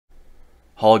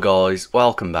Hi guys,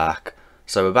 welcome back.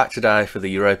 So we're back today for the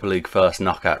Europa League first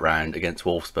knockout round against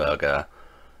Wolfsberger.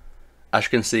 As you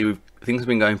can see, things have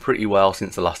been going pretty well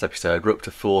since the last episode. We're up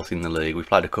to 4th in the league. We've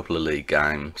played a couple of league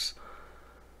games.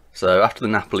 So after the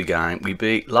Napoli game, we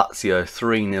beat Lazio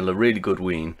 3-0, a really good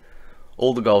win.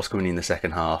 All the goals coming in the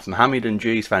second half. Mohamed and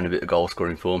G's found a bit of goal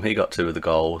scoring form. He got 2 of the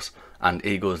goals, and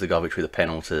Igor Zagovic with a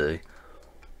penalty.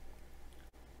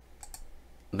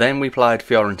 Then we played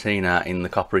Fiorentina in the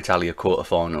Coppa Italia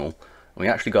quarter-final. We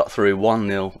actually got through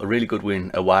 1-0, a really good win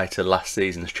away to last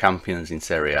season's champions in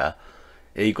Serie A.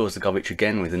 Igor Zagovic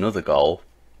again with another goal.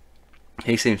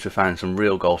 He seems to have found some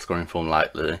real goal scoring form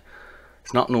lately.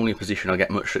 It's not normally a position I get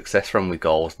much success from with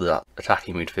goals, that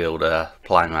attacking midfielder,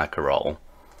 playmaker role.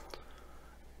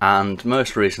 And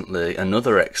most recently,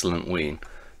 another excellent win.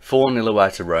 4-0 away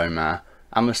to Roma.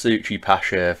 Amasucci,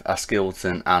 Pashev,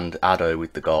 Askilton and Addo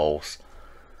with the goals.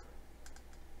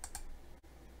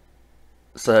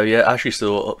 So yeah, as you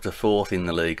saw, up to 4th in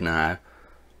the league now.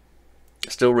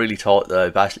 Still really tight though,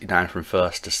 basically down from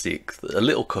 1st to 6th. A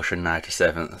little cushion now to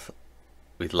 7th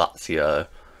with Lazio.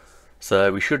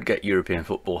 So we should get European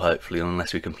football hopefully,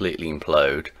 unless we completely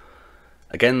implode.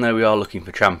 Again though, we are looking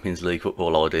for Champions League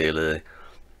football ideally.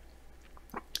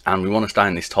 And we want to stay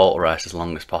in this title race as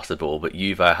long as possible, but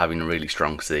Juve are having a really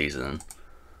strong season.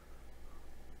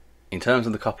 In terms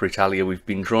of the Coppa Italia, we've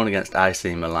been drawn against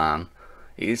AC Milan.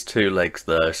 It is 2 legs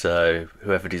though, so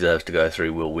whoever deserves to go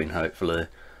through will win hopefully.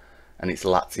 And it's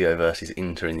Lazio versus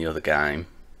Inter in the other game.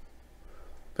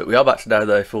 But we are back today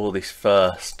though for this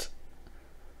first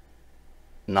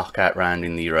knockout round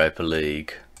in the Europa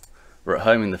League. We're at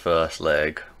home in the first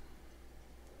leg.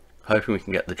 Hoping we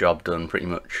can get the job done pretty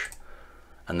much.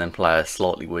 And then play a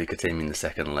slightly weaker team in the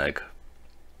second leg.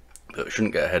 But we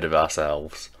shouldn't get ahead of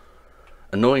ourselves.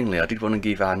 Annoyingly, I did want to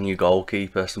give our new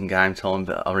goalkeeper some game time,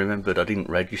 but I remembered I didn't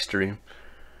register him.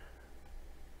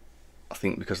 I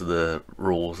think because of the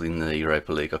rules in the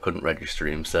Europa League, I couldn't register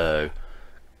him, so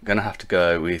I'm going to have to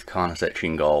go with Karnasec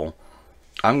in goal.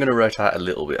 I'm going to rotate a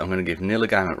little bit. I'm going to give Nil a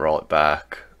game at right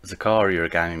back, Zakaria a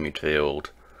game in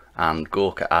midfield, and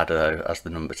Gorka Addo as the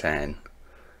number 10.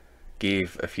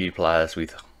 Give a few players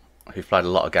who've played a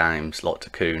lot of games, like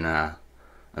Takuna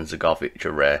and Zagovic,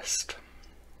 a rest.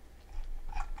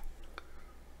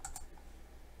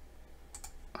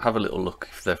 Have a little look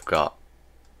if they've got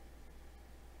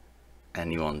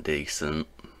anyone decent.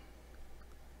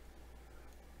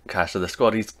 Okay, so the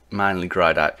squad is mainly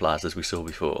greyed out players as we saw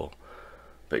before,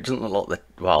 but it doesn't look like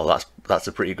well, that's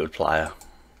a pretty good player.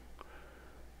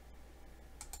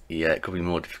 Yeah, it could be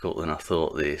more difficult than I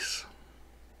thought this.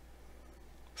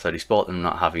 So despite them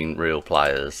not having real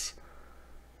players,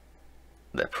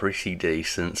 they're pretty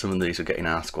decent. Some of these are getting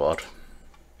our squad.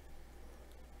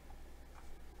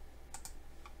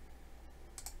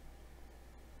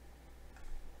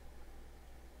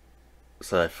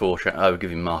 So we're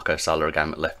giving Marco Salah a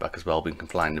game at left back as well. Been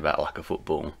complaining about lack of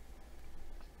football.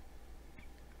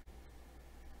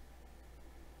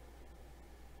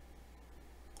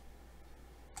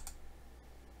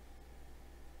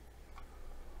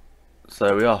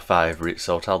 So we are favourites,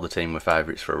 so I'll tell the team we're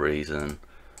favourites for a reason.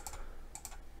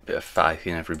 Bit of faith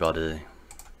in everybody.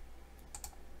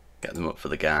 Get them up for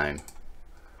the game.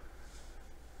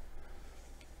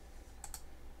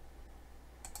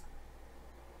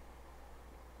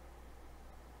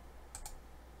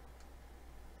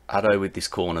 Addo with this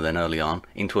corner then early on,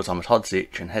 in towards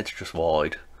Ahmedhodzic and heads just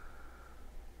wide.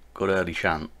 Good early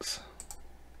chance.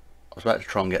 I was about to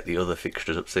try and get the other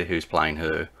fixtures up, see who's playing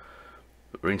who.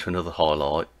 But we're into another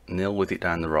highlight. Nil with it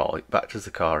down the right, back to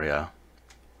Zakaria.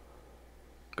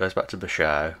 Goes back to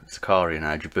Bashau, Zakaria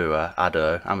now, Jabua,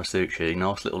 Addo, Amasucci,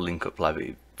 nice little link up play, but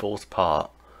it falls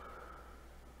apart.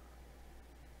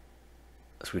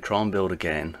 So we try and build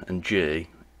again, and G,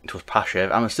 it was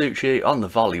Pashev, Amasucci on the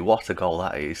volley, what a goal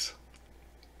that is.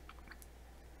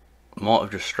 Might have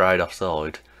just strayed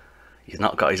offside. He's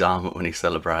not got his arm up when he's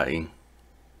celebrating.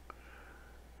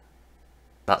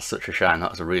 That's such a shame,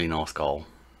 that was a really nice goal.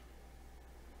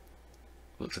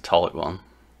 Looks a tight one.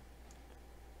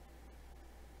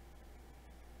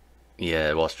 Yeah,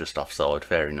 it was just offside,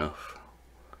 fair enough.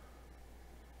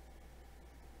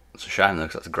 It's a shame though,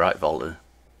 because that's a great volley.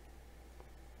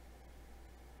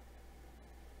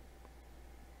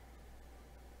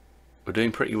 We're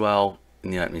doing pretty well in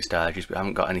the opening stages, but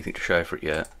haven't got anything to show for it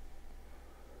yet.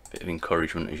 Bit of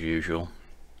encouragement as usual.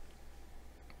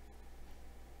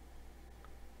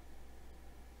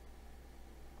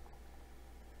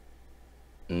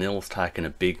 Nil's taken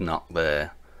a big knock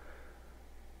there.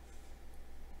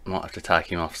 Might have to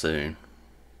take him off soon.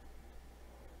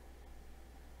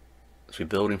 So we're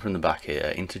building from the back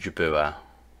here into Jabua.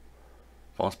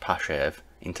 finds Pashev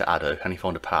into Addo. Can he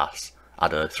find a pass?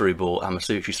 Addo, through ball,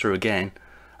 Amasuchi's through again,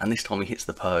 and this time he hits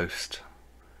the post.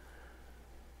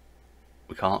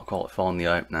 We can't quite find the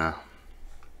opener.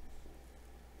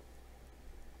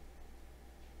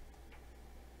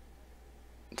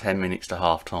 "10 minutes to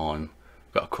half time.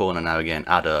 We've got a corner now again.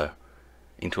 Addo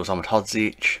into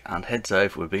Hodzic and heads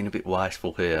over. We're being a bit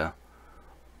wasteful here.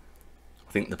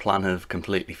 I think the plan of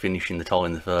completely finishing the tie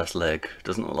in the first leg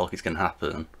doesn't look like it's going to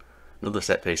happen. Another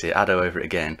set piece here. Addo over it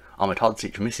again.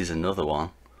 Hodzic misses another one.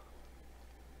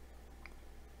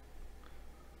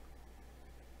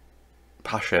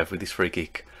 Pashev with his free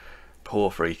kick.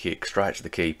 Poor free kick straight to the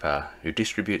keeper, who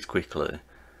distributes quickly.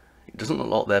 It doesn't look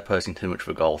like they're posing too much of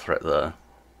a goal threat though.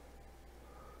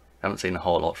 Haven't seen a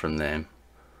whole lot from them,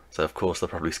 so of course they'll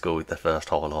probably score with their first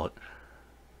highlight.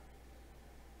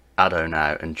 Addo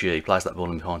now, and G plays that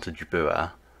ball in behind to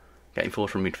Jabua, getting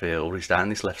forward from midfield. He's down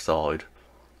this left side,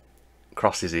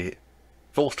 crosses it,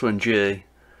 falls to G,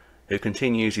 who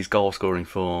continues his goal scoring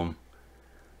form.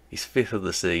 His 5th of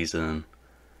the season.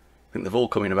 I think they've all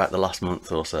come in about the last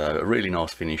month or so. A really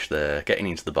nice finish there, getting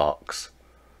into the box.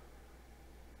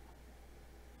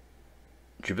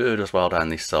 Jabua does well down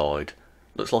this side.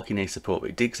 Looks like he needs support, but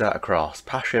he digs out across.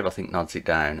 Pashev, I think, nods it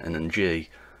down, and then G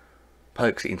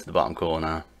pokes it into the bottom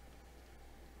corner.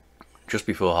 Just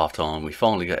before half time, we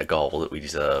finally get a goal that we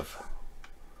deserve.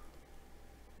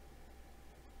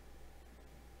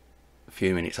 A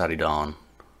few minutes added on.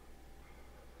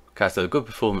 Okay, so a good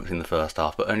performance in the first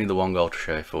half, but only the 1 goal to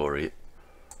show for it.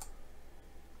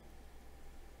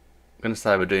 I'm going to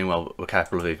say we're doing well, but we're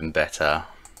capable of even better.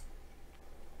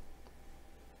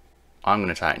 I'm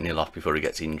going to take Nil off before he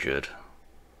gets injured.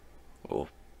 Or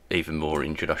even more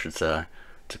injured, I should say.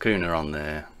 Takuna on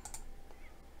there.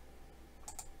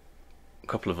 A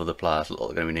couple of other players look like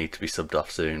they're going to need to be subbed off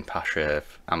soon. Pashev,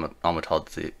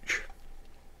 Hodzic.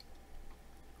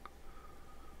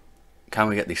 Can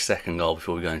we get this second goal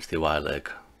before we go into the away leg?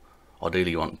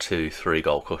 Ideally you want 2-3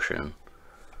 goal cushion.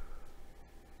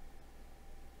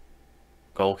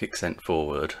 Goal kick sent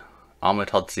forward.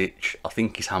 Hodzic, I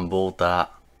think he's handballed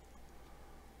that.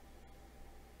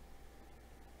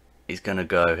 He's going to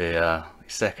go here.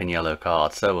 His second yellow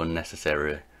card, so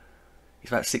unnecessary.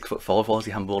 He's about 6'5". Why is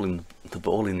he handballing the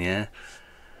ball in the air?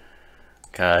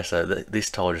 Okay, so this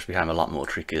tie just became a lot more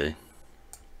tricky.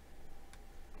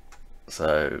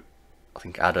 So I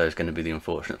think Addo is going to be the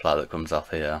unfortunate player that comes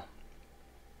off here.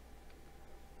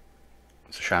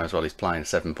 It's a shame as well, he's playing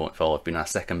 7.5, been our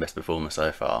second best performer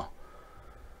so far.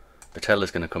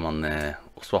 Patella's going to come on there.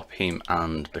 We'll swap him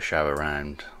and Bashaw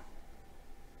around.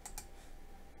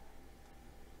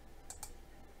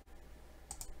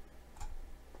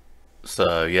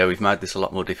 So yeah, we've made this a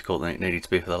lot more difficult than it needed to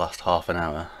be for the last half an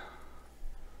hour.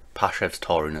 Pashev's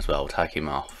touring as well, take him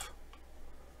off.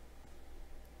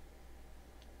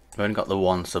 We've only got the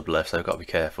 1 sub left, so I've got to be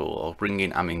careful. I'll bring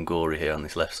in Amin Gori here on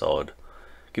this left side.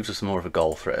 Gives us more of a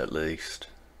goal threat at least.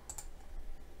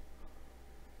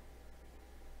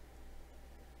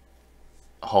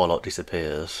 A whole lot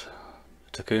disappears.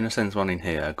 Takuna sends one in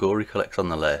here. Gori collects on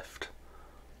the left.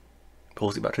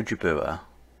 Pulls it back to Jabua.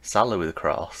 Salah with a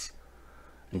cross.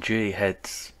 And G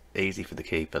heads easy for the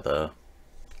keeper though.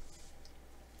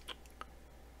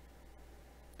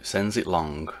 Sends it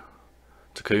long.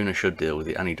 Takuna should deal with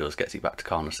it, and he does. Gets it back to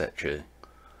Karnasetchi.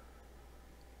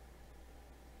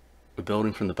 We're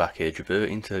building from the back here. Jabua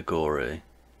into Gori.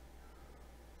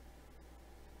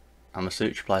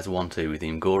 Amasuchi plays a 1-2 with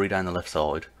him. Gori down the left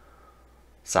side.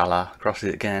 Salah crosses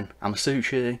it again.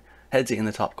 Amasuchi heads it in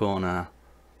the top corner.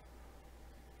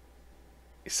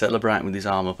 He's celebrating with his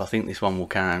arm up. I think this one will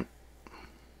count.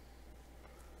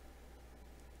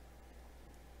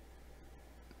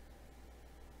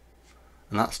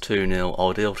 And that's 2-0.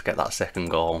 Ideal to get that second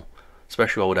goal,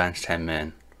 especially while we're down to 10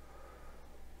 men.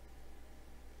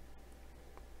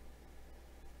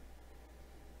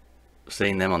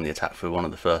 Seeing them on the attack for one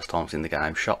of the first times in the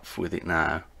game. Shopf with it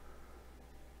now.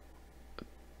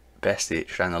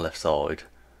 Besic down the left side.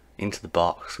 Into the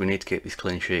box. We need to keep this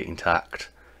clean sheet intact.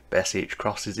 Besic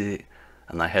crosses it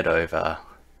and they head over.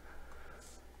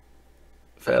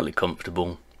 Fairly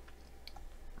comfortable.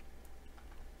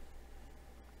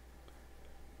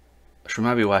 I should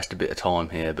maybe waste a bit of time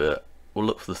here, but we'll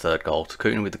look for the third goal.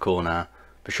 Takuna with the corner.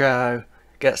 Bashaw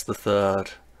gets the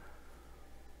third.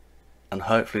 And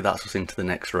hopefully that's us into the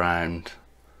next round.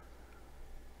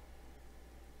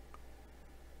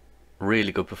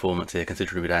 Really good performance here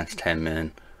considering we're down to 10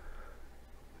 men.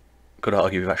 Could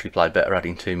argue we've actually played better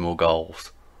adding 2 more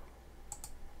goals.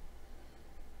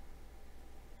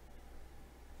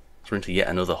 So we're into yet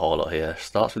another highlight here.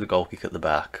 Starts with a goal kick at the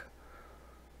back.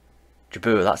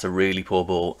 Jabua, that's a really poor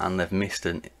ball, and they've missed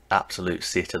an absolute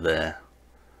sitter there.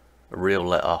 A real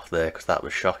let off there, because that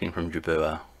was shocking from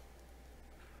Jabua.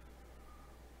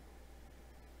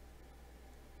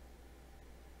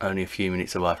 Only a few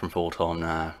minutes away from full time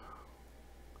now.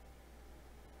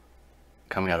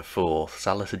 Coming out of fourth,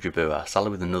 Salah to Jabua. Salah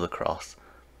with another cross.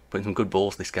 Putting some good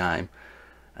balls this game.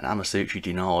 And Amasuchi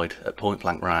denied at point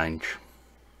blank range.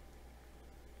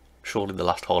 Surely the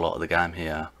last highlight of the game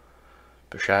here.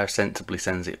 Bashao sensibly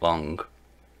sends it long.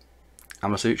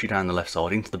 Amasuchi down the left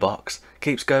side into the box.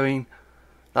 Keeps going.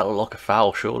 That looked like a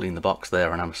foul surely in the box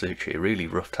there on Amasuchi. A really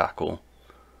rough tackle.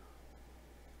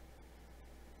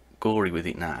 Gory with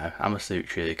it now.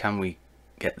 Amasuchi, can we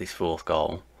get this fourth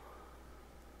goal?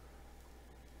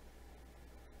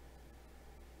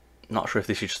 Not sure if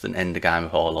this is just an end of game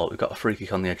of highlight. We've got a free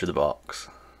kick on the edge of the box.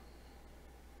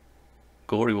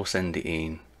 Gory will send it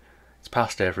in. It's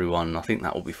past everyone. I think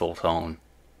that will be full time.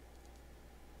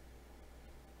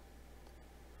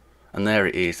 And there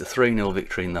it is, the 3-0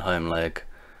 victory in the home leg.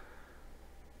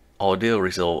 Ideal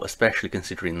result, especially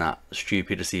considering that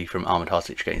stupidity from Ahmed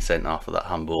Hosic getting sent off for that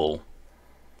handball.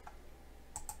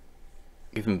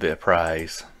 Give him a bit of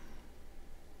praise.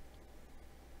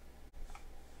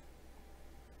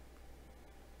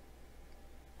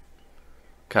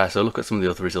 Okay, so look at some of the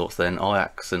other results then.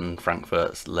 Ajax and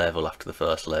Frankfurt's level after the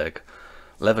first leg.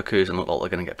 Leverkusen look like they're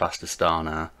going to get past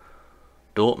Astana.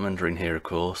 Dortmund are in here, of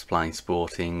course, playing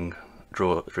Sporting.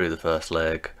 Drew the first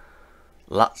leg.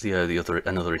 Lazio,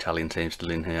 another Italian team,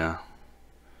 still in here.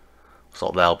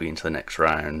 So they'll be into the next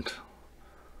round.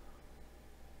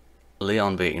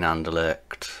 Lyon beating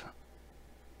Anderlecht.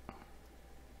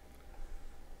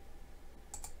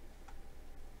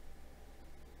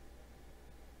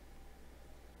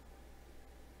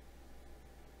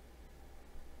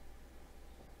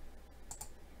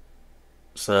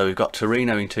 So we've got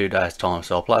Torino in 2 days' time,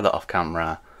 so I'll play that off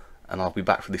camera and I'll be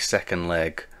back for this second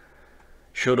leg.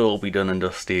 Should all be done and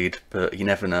dusted, but you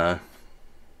never know.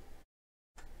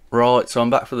 Right, so I'm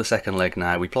back for the second leg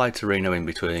now. We played Torino in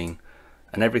between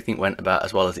and everything went about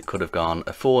as well as it could have gone.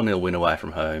 A 4-0 win away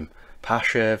from home.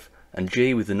 Pashev and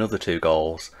G with another 2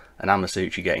 goals and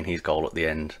Amasuchi getting his goal at the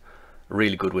end. A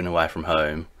really good win away from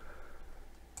home.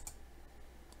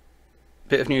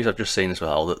 Bit of news I've just seen as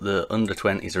well, that the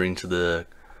under-20s are into the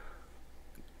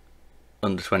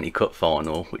under-20 cup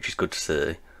final, which is good to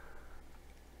see.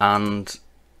 And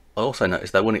I also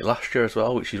noticed they won it last year as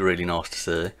well, which is really nice to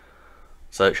see.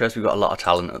 So it shows we've got a lot of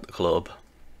talent at the club.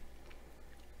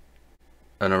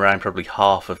 And around probably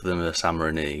half of them are San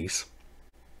Marinese.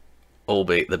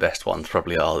 Albeit the best ones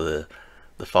probably are the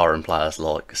foreign players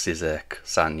like Sizek,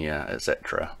 Sanya,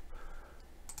 etc.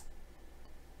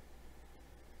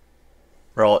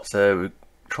 Right, so we're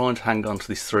trying to hang on to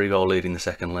this 3-goal lead in the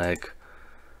second leg.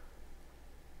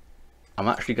 I'm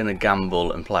actually going to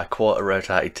gamble and play quite a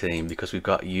rotated team because we've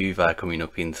got Juve coming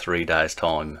up in 3 days'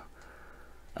 time.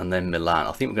 And then Milan.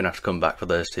 I think we're going to have to come back for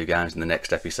those 2 games in the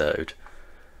next episode.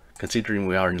 Considering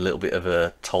we are in a little bit of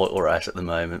a title race at the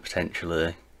moment,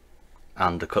 potentially.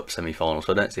 And a cup semi-final,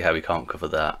 so I don't see how we can't cover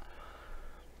that.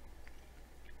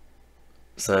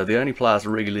 So the only players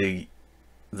really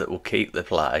that will keep the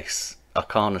place are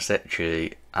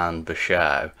Carnesecchi and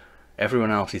Bashao.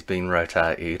 Everyone else is being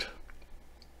rotated.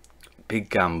 Big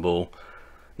gamble.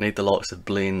 Need the likes of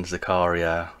Blin,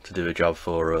 Zakaria to do a job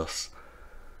for us.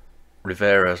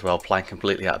 Rivera as well, playing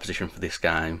completely out of position for this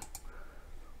game.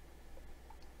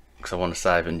 Because I want to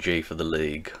save NG for the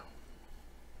league.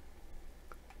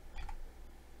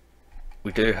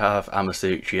 We do have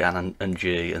Amasuchi and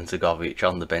NG and Zagovic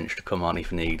on the bench to come on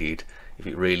if needed, if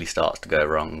it really starts to go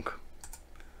wrong.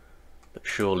 But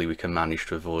surely we can manage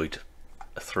to avoid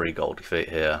a 3-goal defeat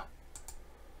here.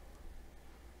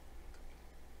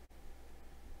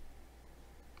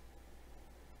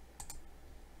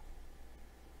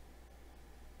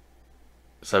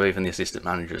 So even the assistant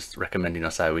manager's recommending I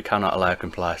say we cannot allow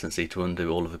complacency to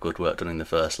undo all of the good work done in the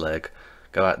first leg.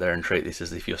 Go out there and treat this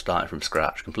as if you're starting from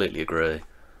scratch. Completely agree.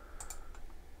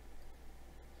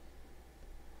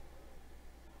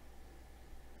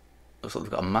 Looks like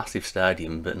they've got a massive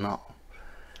stadium, but not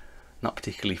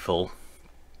particularly full.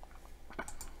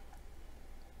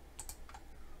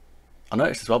 I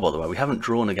noticed as well, by the way, we haven't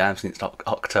drawn a game since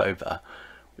October.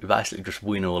 We basically just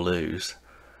win or lose.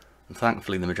 And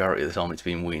thankfully the majority of the time it's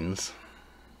been wins.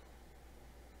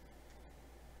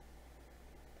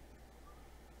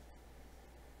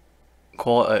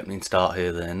 Quiet opening start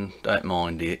here then, don't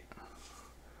mind it.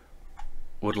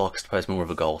 Would like us to pose more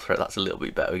of a goal threat, that's a little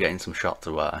bit better, we're getting some shots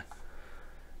away.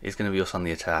 It's going to be us on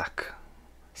the attack.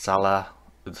 Salah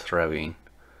with the throw in.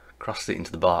 Crosses it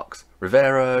into the box.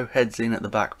 Rivero heads in at the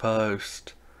back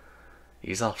post.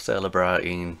 He's off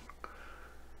celebrating.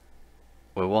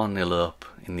 We're 1-0 up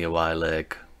in the away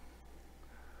leg.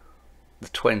 The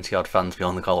 20 odd fans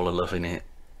behind the goal are loving it.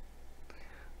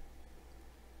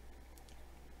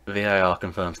 VAR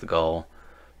confirms the goal.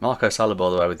 Marco Salah,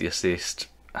 by the way, with the assist,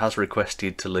 has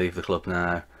requested to leave the club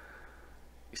now.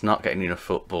 He's not getting enough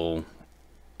football.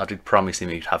 I did promise him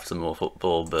he'd have some more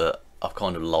football, but I've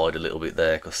kind of lied a little bit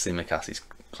there because Tsimikas is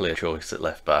clear choice at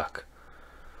left back.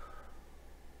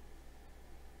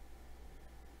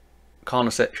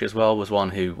 Carnesecchi as well was one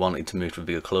who wanted to move to a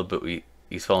bigger club, but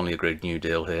he's finally agreed a new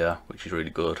deal here, which is really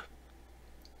good.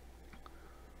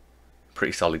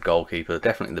 Pretty solid goalkeeper,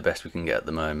 definitely the best we can get at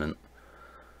the moment.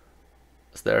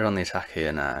 So they're on the attack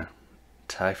here now.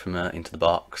 Taifema into the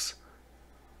box.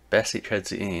 Besic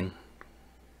heads it in.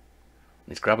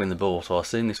 He's grabbing the ball, so I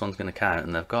assume this one's going to count,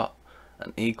 and they've got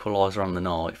an equaliser on the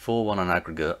night, 4-1 on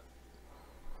aggregate.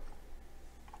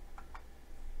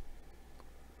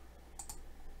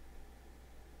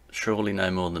 Surely no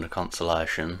more than a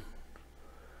consolation.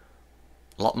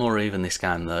 A lot more even this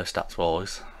game though, stats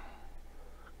wise.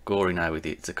 Gory now with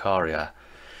it, Zakaria.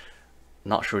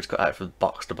 Not sure he's got out for the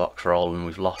box to box role and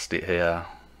we've lost it here.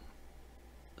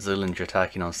 Zillinger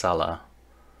taking on Salah.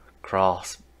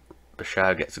 Cross.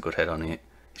 Bashau gets a good head on it.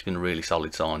 He's been a really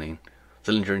solid signing.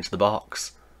 Zillinger into the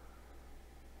box.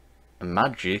 And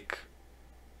Magic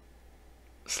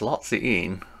slots it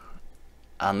in.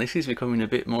 And this is becoming a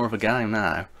bit more of a game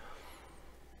now.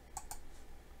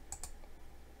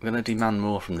 I'm going to demand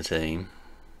more from the team.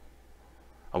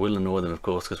 I will annoy them, of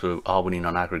course, because we are winning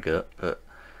on aggregate.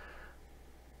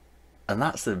 And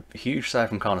that's a huge save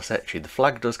from Carnesecchi. The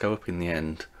flag does go up in the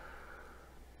end.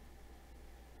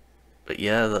 But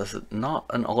yeah, that's not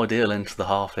an ideal end to the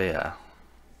half here.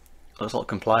 Looks like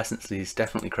complacency's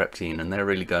definitely crept in and they're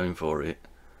really going for it.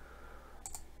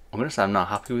 I'm going to say I'm not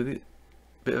happy with it.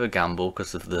 Bit of a gamble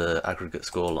because of the aggregate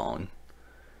scoreline.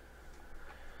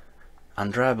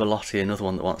 Andrea Bellotti, another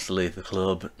one that wants to leave the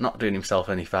club, not doing himself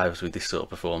any favours with this sort of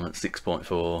performance,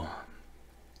 6.4.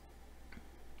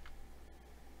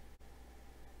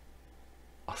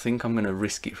 I think I'm going to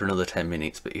risk it for another 10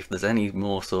 minutes, but if there's any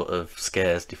more sort of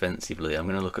scares defensively, I'm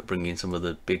going to look at bringing some of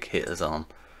the big hitters on,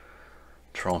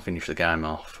 try and finish the game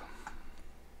off.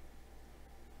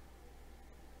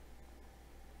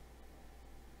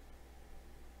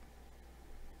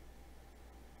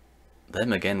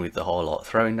 Them again with the highlight,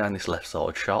 throwing down this left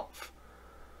side, Schopf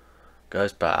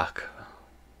goes back,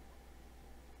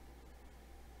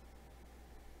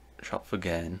 Schopf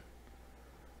again,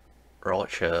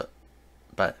 right shirt,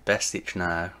 Besic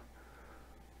now,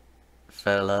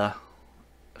 Fowler,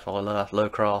 low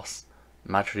cross,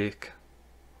 Magic,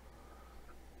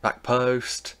 back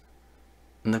post,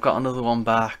 and they've got another one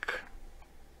back,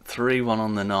 3-1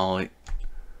 on the night,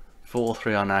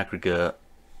 4-3 on aggregate.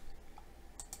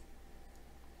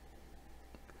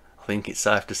 I think it's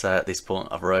safe to say at this point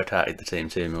I've rotated the team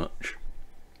too much.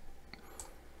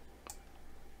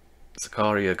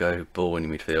 Zakaria go ball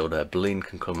winning midfielder, Blin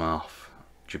can come off,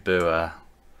 Jabua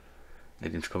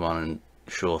need him to come on and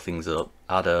shore things up,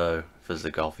 Ado for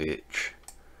Zagovic.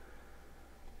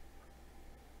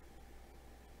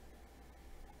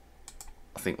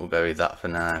 I think we'll go with that for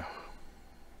now.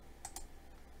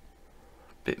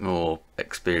 Bit more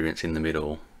experience in the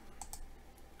middle,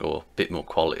 or a bit more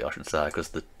quality I should say, because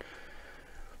the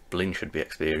Blin should be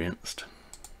experienced.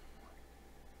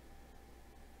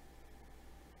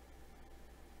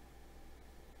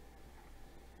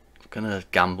 I'm gonna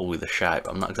gamble with the shape.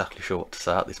 I'm not exactly sure what to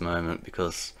say at this moment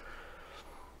because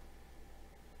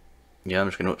yeah, I'm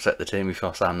just gonna upset the team if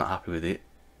I say I'm not happy with it.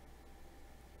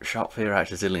 Sharp fear out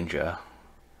to Zillinger.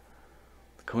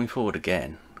 Coming forward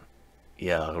again.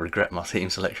 Yeah, I regret my team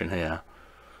selection here.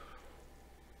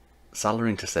 Salah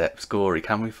intercepts, Gory,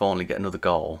 can we finally get another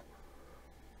goal?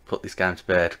 Put this game to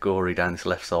bed. Gory down this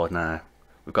left side now.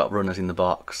 We've got runners in the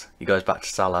box. He goes back to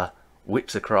Salah,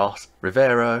 whips across.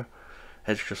 Rivero,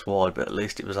 heads just wide, but at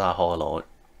least it was our highlight.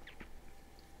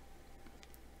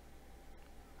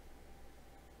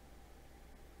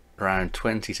 Around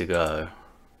 20 to go.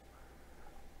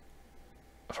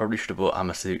 I probably should have brought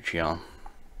Amasucci on.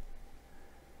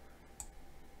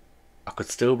 I could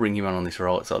still bring him on this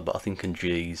right side, but I think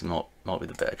Ng's might be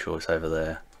the better choice over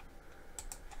there.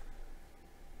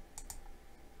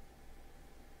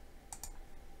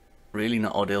 Really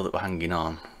not ideal that we're hanging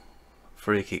on.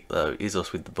 Free kick though, is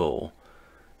us with the ball.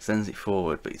 Sends it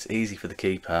forward, but it's easy for the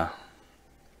keeper.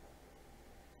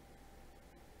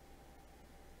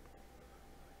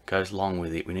 Goes long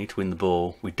with it. We need to win the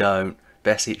ball. We don't.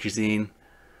 Besic is in.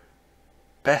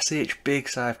 Besic, big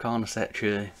save,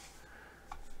 Karnasetchi.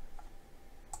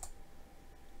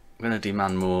 I'm going to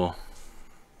demand more.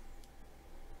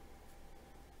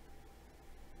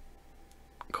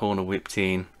 Corner whipped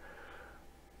in.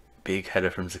 Big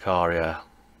header from Zakaria.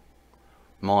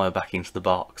 Meyer back into the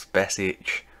box.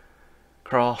 Besic.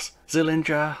 Cross.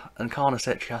 Zillinger. And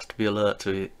Karnasetchi has to be alert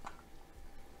to it.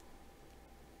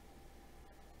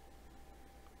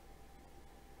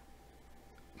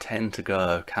 Ten to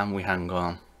go. Can we hang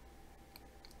on?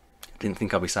 Didn't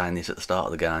think I'd be saying this at the start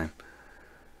of the game.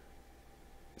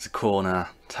 It's a corner.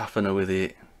 Tafana with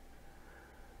it.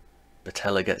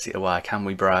 Batella gets it away. Can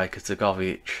we break?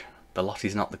 Zagovic.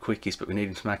 Belotti's not the quickest, but we need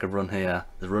him to make a run here.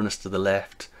 The runners to the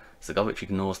left. Zagovic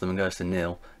ignores them and goes to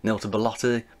Nil. Nil to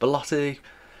Belotti. Belotti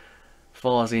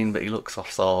fires in, but he looks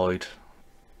offside.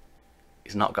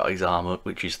 He's not got his arm up,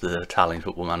 which is the Italian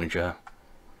football manager.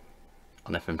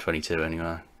 On FM22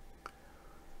 anyway.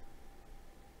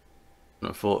 And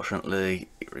unfortunately,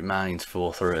 it remains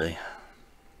 4-3.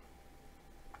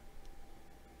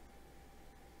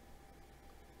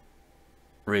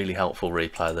 Really helpful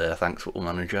replay there, thanks football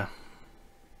manager.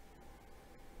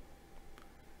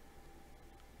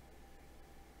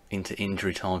 Into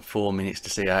injury time, 4 minutes to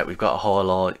see out. We've got a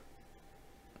highlight.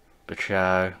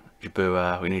 Bachao,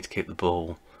 Jabua, we need to keep the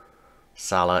ball.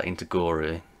 Salah into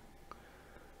Gori.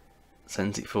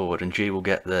 Sends it forward and G will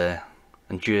get there.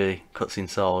 And G cuts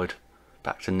inside.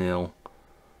 Back to Nil.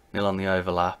 Nil on the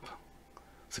overlap.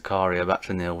 Zakaria back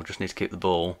to Nil. We just need to keep the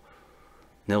ball.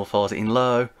 Nil fires it in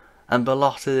low. And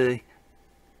Belotti.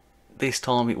 This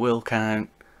time it will count.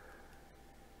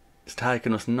 It's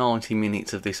taken us 90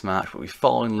 minutes of this match, but we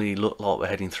finally look like we're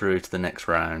heading through to the next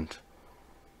round.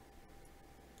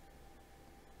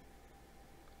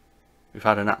 We've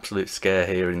had an absolute scare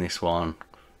here in this one,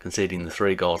 conceding the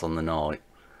 3 goals on the night.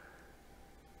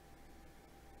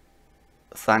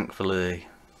 Thankfully,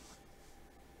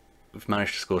 we've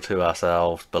managed to score 2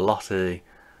 ourselves. Belotti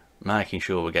making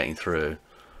sure we're getting through.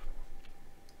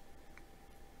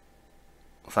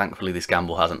 Thankfully this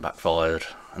gamble hasn't backfired,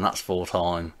 and that's full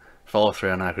time.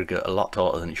 5-3 on aggregate, a lot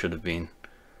tighter than it should have been.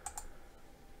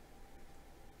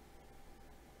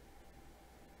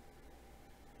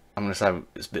 I'm going to say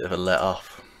it's a bit of a let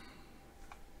off,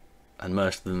 and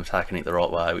most of them are taking it the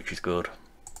right way, which is good.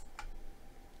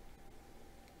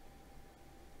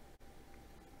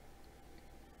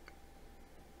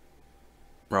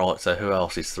 Right, so who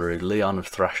else is through? Leon have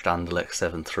thrashed Anderlecht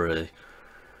 7-3.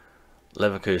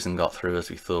 Leverkusen got through as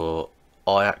we thought.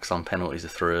 Ajax on penalties are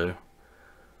through.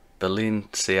 Berlin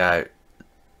see out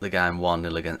the game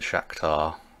 1-0 against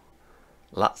Shakhtar.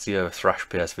 Lazio thrashed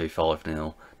PSV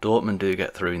 5-0. Dortmund do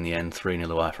get through in the end, 3-0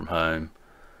 away from home.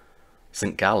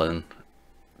 St Gallen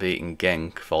beating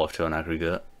Genk 5-2 on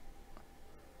aggregate.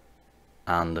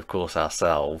 And of course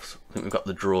ourselves. I think we've got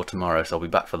the draw tomorrow, so I'll be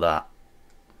back for that.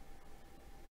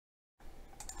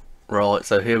 Right,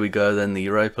 so here we go then, the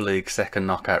Europa League second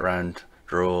knockout round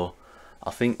draw. I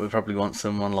think we probably want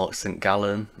someone like St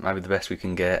Gallen, maybe the best we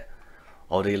can get.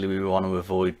 Ideally we want to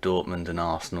avoid Dortmund and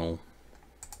Arsenal.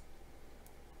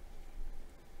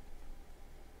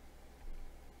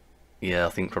 Yeah, I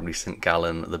think probably St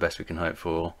Gallen, the best we can hope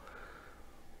for.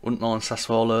 Wouldn't mind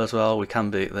Sassuolo as well, we can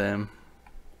beat them.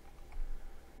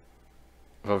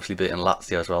 We've obviously beaten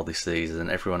Lazio as well this season,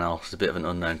 everyone else is a bit of an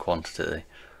unknown quantity.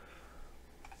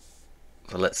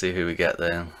 So let's see who we get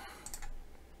then.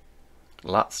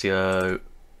 Lazio,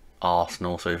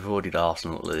 Arsenal, so we've avoided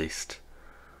Arsenal at least.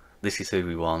 This is who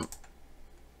we want,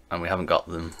 and we haven't got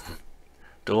them.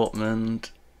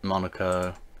 Dortmund,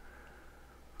 Monaco,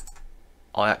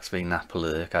 Ajax v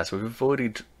Napoli. Okay, so we've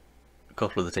avoided a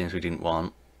couple of the teams we didn't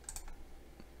want.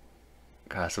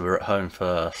 Okay, so we're at home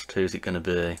first. Who's it going to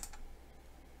be?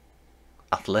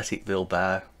 Athletic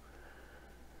Bilbao.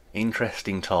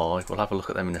 Interesting tie. We'll have a look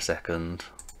at them in a second.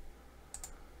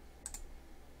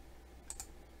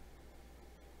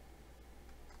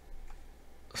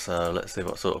 So let's see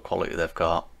what sort of quality they've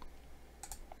got.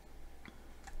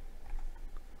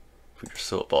 If we just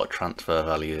sort by transfer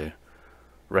value.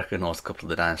 Recognise a couple of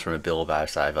the downs from a Bilbao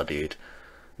save I did.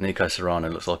 Nico Serrano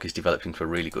looks like he's developed into a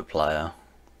really good player.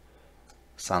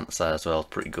 Sansa as well is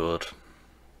pretty good.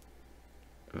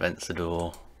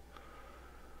 Vencedor.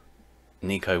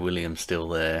 Nico Williams still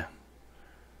there.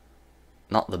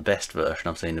 Not the best version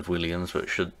I've seen of Williams, but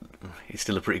he's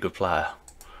still a pretty good player.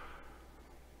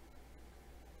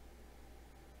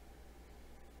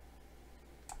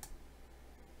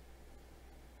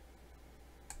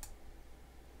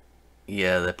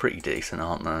 Yeah, they're pretty decent,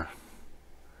 aren't they?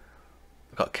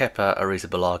 We've got Kepa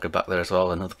Arrizabalaga back there as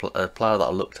well, another player that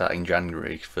I looked at in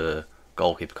January for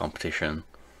goalkeeper competition.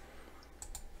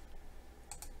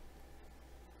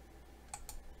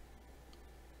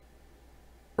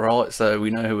 Right, so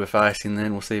we know who we're facing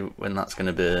then, we'll see when that's going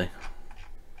to be.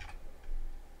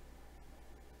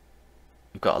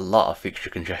 We've got a lot of fixture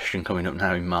congestion coming up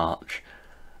now in March.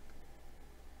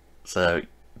 So,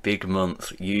 big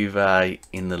month, Juve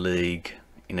in the league,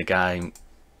 in a game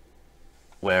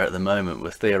where at the moment we're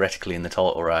theoretically in the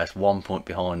title race, 1 point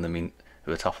behind them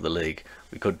who are top of the league.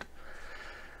 We could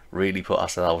really put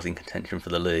ourselves in contention for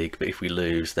the league, but if we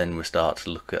lose then we start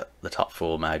to look at the top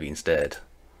 4 maybe instead.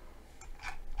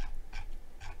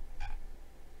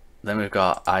 Then we've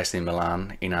got AC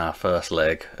Milan in our first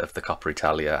leg of the Coppa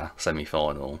Italia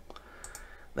semi-final.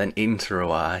 Then Inter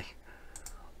away.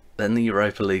 Then the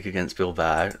Europa League against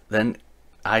Bilbao. Then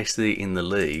AC in the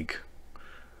league.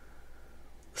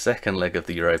 The second leg of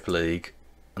the Europa League.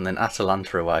 And then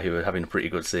Atalanta away, who are having a pretty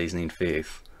good season in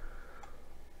 5th.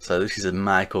 So this is a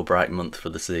make or break month for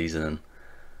the season.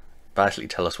 Basically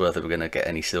tell us whether we're going to get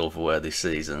any silverware this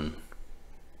season.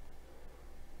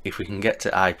 If we can get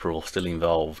to April still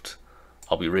involved,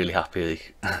 I'll be really happy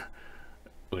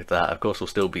with that. Of course we'll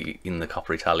still be in the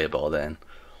Coppa Italia by then.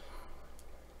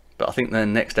 But I think the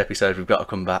next episode we've got to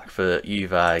come back for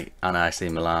Juve and AC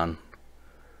Milan.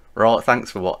 Right,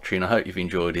 thanks for watching, I hope you've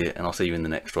enjoyed it and I'll see you in the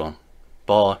next one.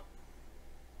 Bye.